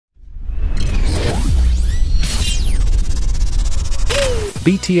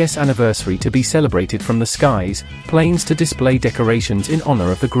BTS anniversary to be celebrated from the skies, planes to display decorations in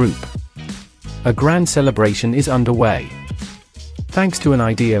honor of the group. A grand celebration is underway. Thanks to an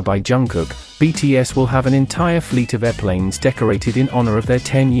idea by Jungkook, BTS will have an entire fleet of airplanes decorated in honor of their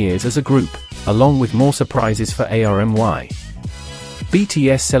 10 years as a group, along with more surprises for ARMY.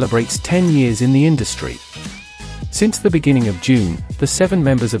 BTS celebrates 10 years in the industry. Since the beginning of June, the 7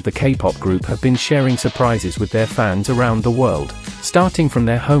 members of the K-pop group have been sharing surprises with their fans around the world, starting from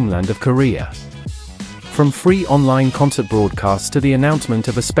their homeland of Korea. From free online concert broadcasts to the announcement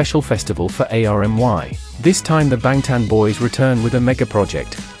of a special festival for ARMY, this time the Bangtan Boys return with a mega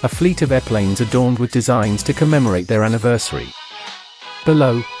project, a fleet of airplanes adorned with designs to commemorate their anniversary.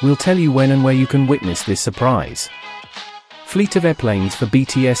 Below, we'll tell you when and where you can witness this surprise. Fleet of airplanes for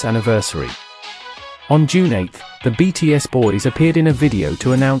BTS anniversary. On June 8, the BTS boys appeared in a video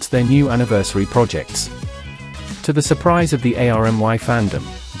to announce their new anniversary projects. To the surprise of the ARMY fandom,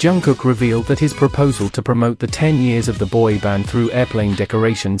 Jungkook revealed that his proposal to promote the 10 years of the boy band through airplane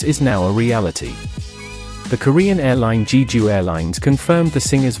decorations is now a reality. The Korean airline Jeju Airlines confirmed the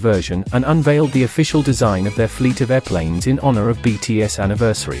singer's version and unveiled the official design of their fleet of airplanes in honor of BTS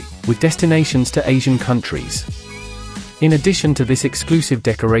anniversary, with destinations to Asian countries. In addition to this exclusive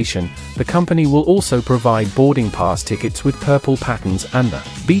decoration, the company will also provide boarding pass tickets with purple patterns and the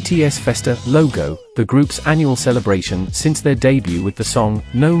BTS Festa logo, the group's annual celebration since their debut with the song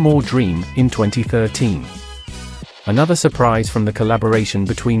No More Dream in 2013. Another surprise from the collaboration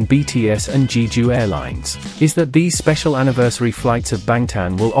between BTS and Jeju Airlines is that these special anniversary flights of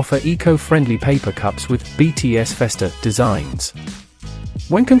Bangtan will offer eco-friendly paper cups with BTS Festa designs.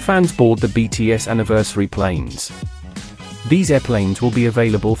 When can fans board the BTS anniversary planes? These airplanes will be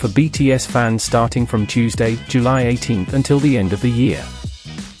available for BTS fans starting from Tuesday, July 18th until the end of the year.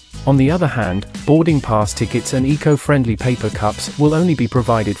 On the other hand, boarding pass tickets and eco-friendly paper cups will only be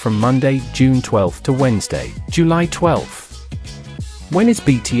provided from Monday, June 12th to Wednesday, July 12th. When is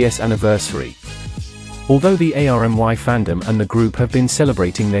BTS anniversary? Although the ARMY fandom and the group have been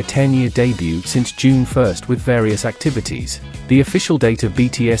celebrating their 10-year debut since June 1st with various activities, the official date of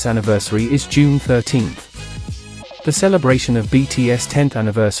BTS anniversary is June 13th. The celebration of BTS' 10th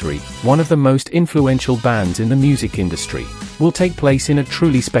anniversary, one of the most influential bands in the music industry, will take place in a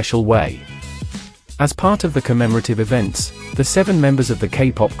truly special way. As part of the commemorative events, the 7 members of the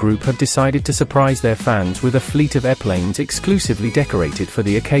K-pop group have decided to surprise their fans with a fleet of airplanes exclusively decorated for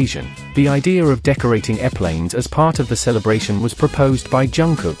the occasion. The idea of decorating airplanes as part of the celebration was proposed by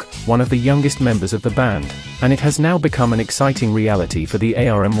Jungkook, one of the youngest members of the band, and it has now become an exciting reality for the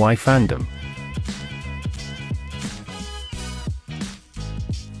ARMY fandom.